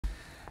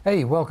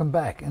Hey, welcome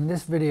back. In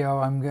this video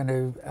I'm going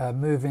to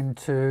move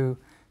into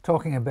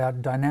talking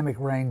about dynamic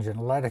range and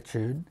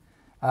latitude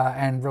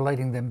and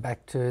relating them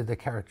back to the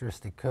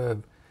characteristic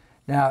curve.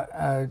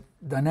 Now,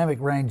 dynamic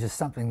range is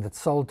something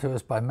that's sold to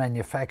us by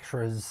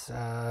manufacturers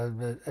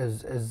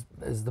as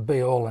the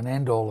be-all and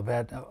end-all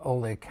about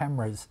all their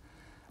cameras.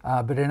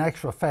 But in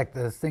actual fact,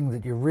 the thing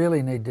that you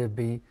really need to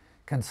be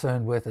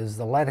concerned with is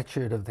the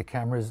latitude of the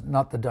cameras,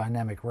 not the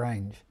dynamic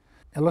range.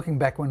 And looking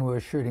back when we were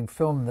shooting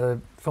film,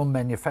 the film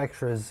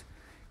manufacturers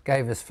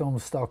gave us film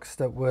stocks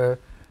that were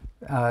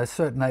a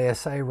certain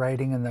ASA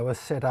rating, and they were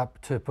set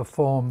up to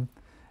perform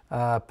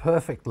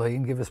perfectly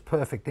and give us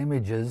perfect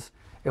images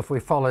if we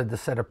followed the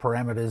set of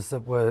parameters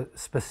that were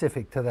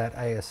specific to that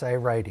ASA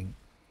rating.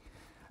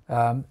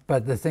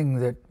 But the thing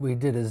that we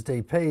did as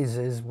DPs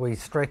is we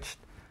stretched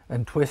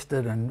and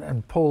twisted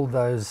and pulled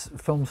those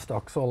film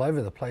stocks all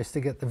over the place to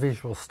get the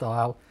visual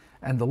style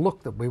and the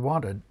look that we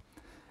wanted.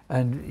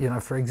 And, you know,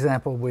 for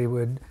example, we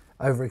would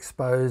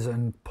overexpose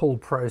and pull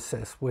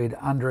process, we'd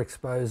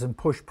underexpose and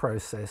push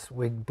process,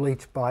 we'd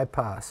bleach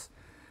bypass,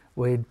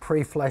 we'd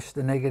pre-flash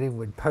the negative,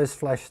 we'd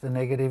post-flash the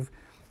negative,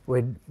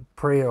 we'd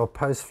pre or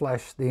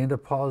post-flash the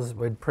interpos,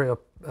 we'd pre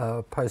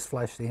or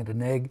post-flash the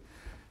interneg,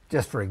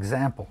 just for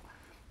example.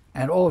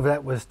 And all of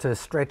that was to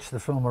stretch the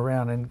film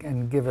around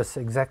and give us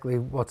exactly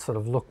what sort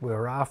of look we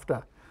were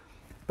after.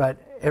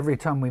 But every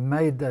time we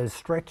made those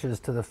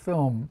stretches to the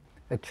film,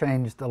 it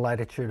changed the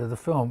latitude of the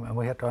film, and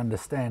we had to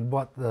understand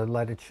what the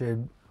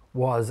latitude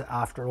was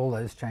after all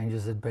those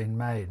changes had been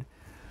made.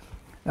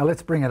 Now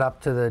let's bring it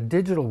up to the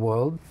digital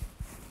world.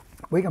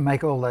 We can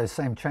make all those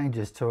same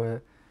changes to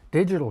a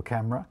digital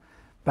camera,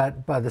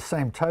 but by the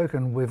same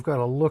token, we've got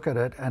to look at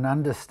it and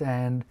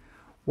understand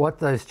what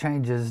those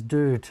changes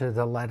do to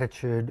the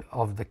latitude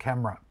of the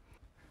camera.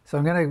 So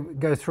I'm going to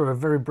go through a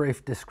very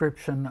brief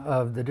description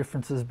of the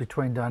differences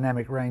between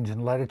dynamic range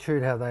and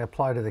latitude, how they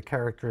apply to the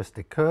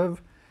characteristic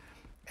curve.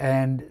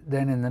 And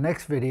then in the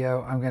next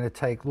video, I'm going to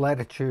take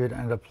latitude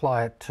and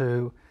apply it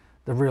to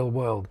the real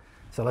world.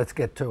 So let's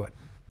get to it.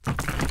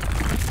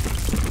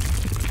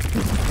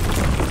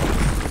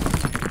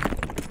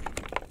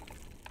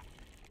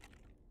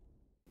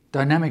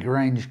 Dynamic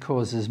range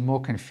causes more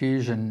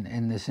confusion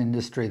in this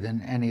industry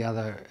than any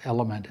other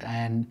element,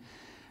 and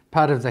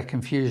part of that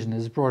confusion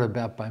is brought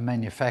about by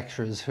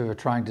manufacturers who are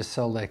trying to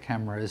sell their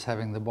camera as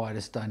having the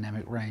widest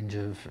dynamic range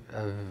of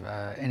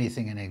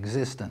anything in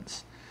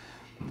existence.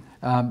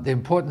 The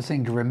important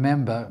thing to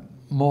remember,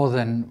 more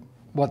than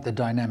what the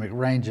dynamic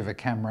range of a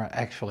camera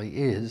actually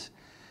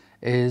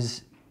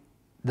is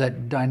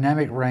that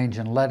dynamic range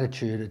and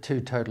latitude are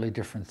two totally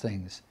different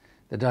things.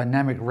 The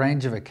dynamic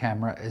range of a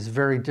camera is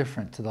very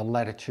different to the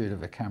latitude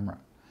of a camera.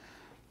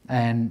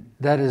 And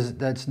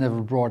that's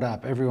never brought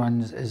up.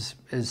 Everyone is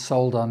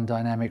sold on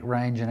dynamic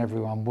range and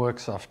everyone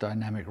works off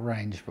dynamic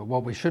range. But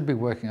what we should be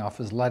working off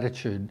is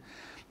latitude.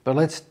 But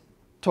let's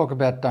talk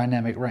about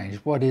dynamic range.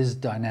 What is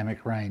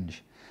dynamic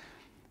range?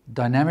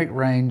 Dynamic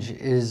range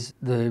is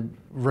the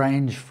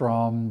range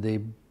from the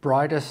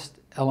brightest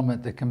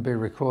element that can be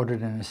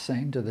recorded in a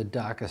scene to the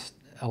darkest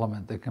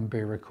element that can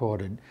be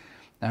recorded.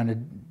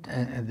 And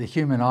the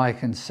human eye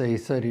can see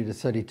 30 to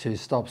 32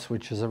 stops,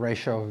 which is a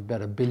ratio of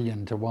about 1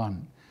 billion to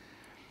 1.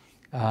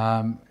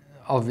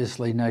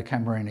 Obviously, no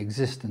camera in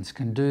existence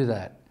can do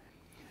that.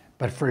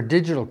 But for a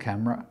digital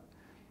camera,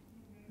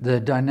 the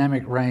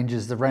dynamic range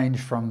is the range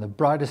from the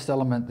brightest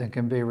element that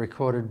can be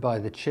recorded by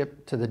the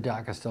chip to the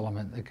darkest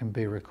element that can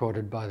be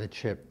recorded by the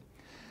chip.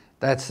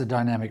 That's the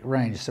dynamic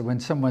range. So when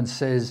someone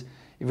says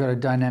you've got a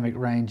dynamic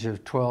range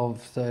of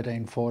 12,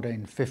 13,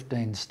 14,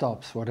 15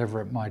 stops,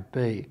 whatever it might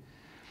be,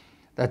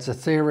 that's a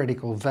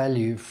theoretical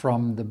value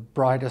from the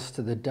brightest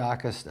to the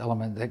darkest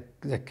element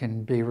that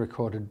can be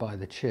recorded by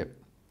the chip.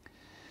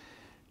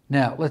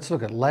 Now, let's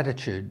look at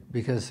latitude,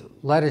 because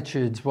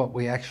latitude's what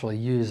we actually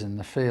use in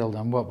the field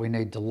and what we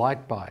need to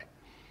light by.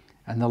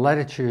 And the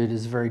latitude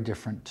is very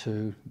different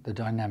to the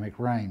dynamic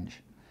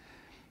range.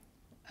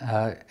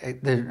 And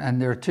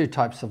there are two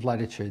types of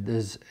latitude.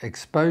 There's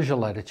exposure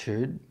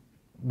latitude,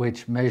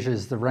 which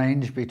measures the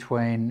range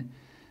between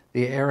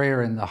the area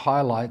in the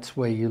highlights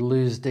where you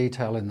lose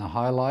detail in the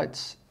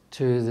highlights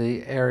to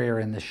the area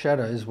in the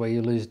shadows where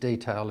you lose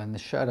detail in the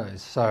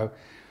shadows. So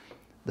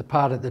the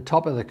part at the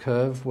top of the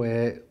curve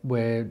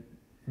where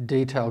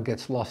detail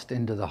gets lost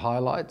into the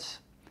highlights,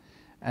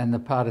 and the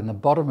part in the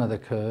bottom of the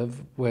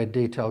curve where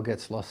detail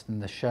gets lost in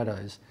the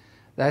shadows.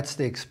 That's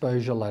the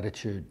exposure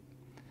latitude.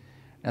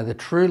 Now the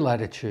true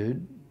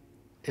latitude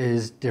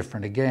is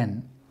different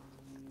again.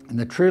 And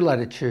the true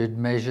latitude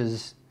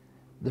measures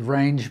the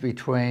range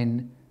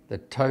between the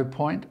toe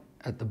point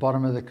at the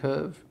bottom of the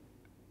curve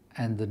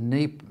and the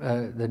knee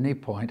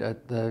point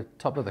at the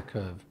top of the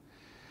curve.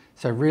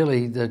 So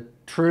really the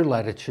true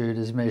latitude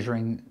is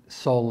measuring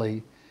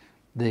solely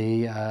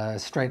the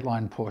straight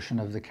line portion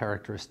of the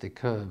characteristic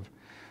curve.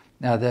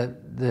 Now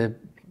the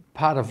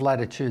part of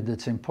latitude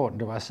that's important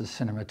to us as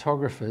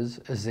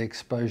cinematographers is the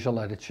exposure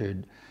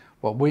latitude.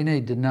 What we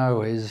need to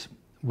know is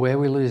where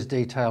we lose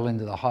detail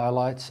into the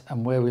highlights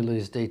and where we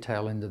lose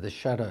detail into the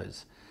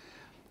shadows.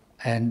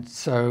 And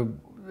so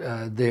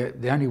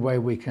the only way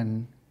we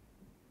can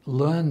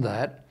learn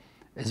that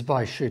is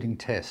by shooting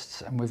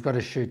tests. And we've got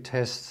to shoot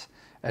tests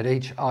at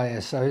each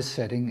ISO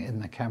setting in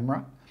the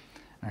camera.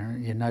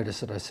 And you notice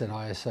that I said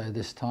ISO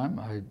this time.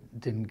 I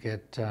didn't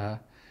get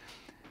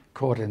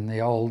caught in the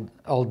old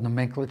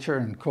nomenclature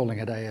and calling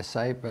it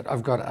ASA, but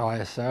I've got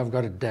ISO, I've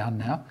got it down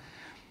now.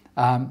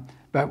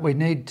 But we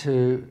need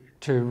to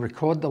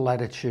record the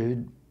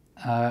latitude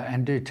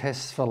and do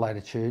tests for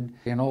latitude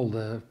in all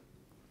the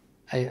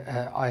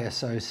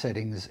ISO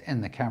settings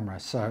in the camera.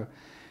 So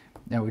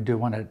we do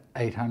one at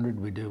 800,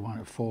 we do one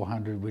at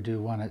 400, we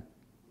do one at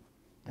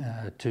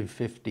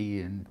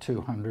 250 and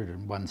 200 and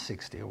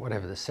 160, or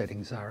whatever the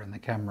settings are in the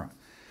camera.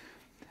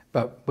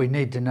 But we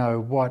need to know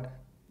what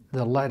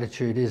the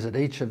latitude is at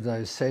each of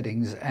those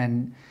settings,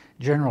 and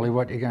generally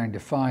what you're going to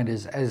find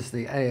is as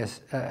the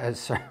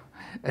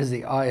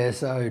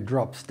ISO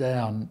drops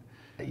down,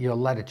 your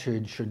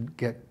latitude should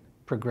get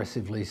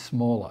progressively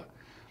smaller.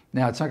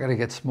 Now, it's not going to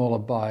get smaller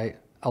by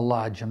a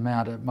large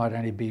amount. It might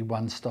only be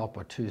 1 stop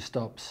or 2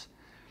 stops,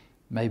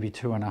 maybe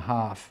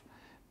 2.5.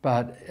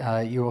 But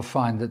you will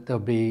find that there'll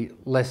be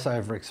less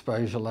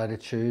overexposure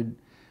latitude,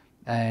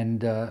 and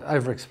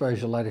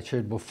overexposure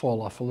latitude will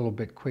fall off a little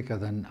bit quicker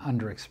than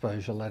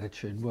underexposure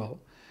latitude will.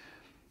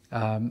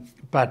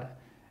 But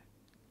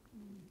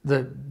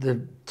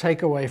the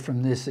takeaway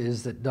from this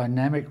is that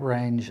dynamic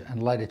range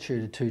and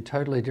latitude are 2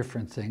 totally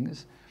different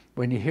things.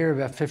 When you hear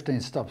about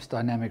 15 stops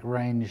dynamic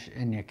range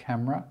in your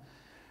camera,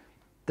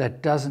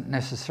 that doesn't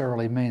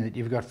necessarily mean that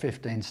you've got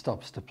 15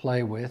 stops to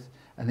play with,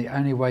 and the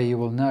only way you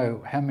will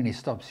know how many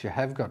stops you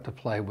have got to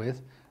play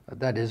with,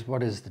 that is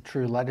what is the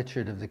true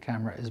latitude of the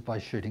camera, is by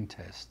shooting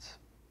tests.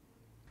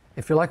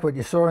 If you like what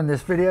you saw in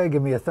this video,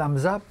 give me a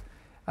thumbs up.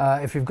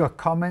 If you've got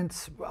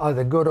comments,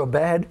 either good or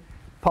bad,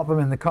 pop them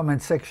in the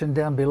comment section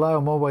down below.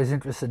 I'm always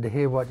interested to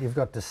hear what you've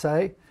got to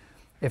say.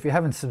 If you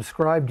haven't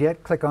subscribed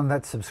yet, click on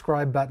that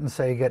subscribe button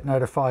so you get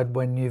notified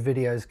when new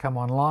videos come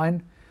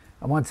online.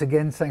 And once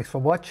again, thanks for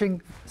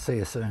watching. See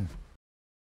you soon.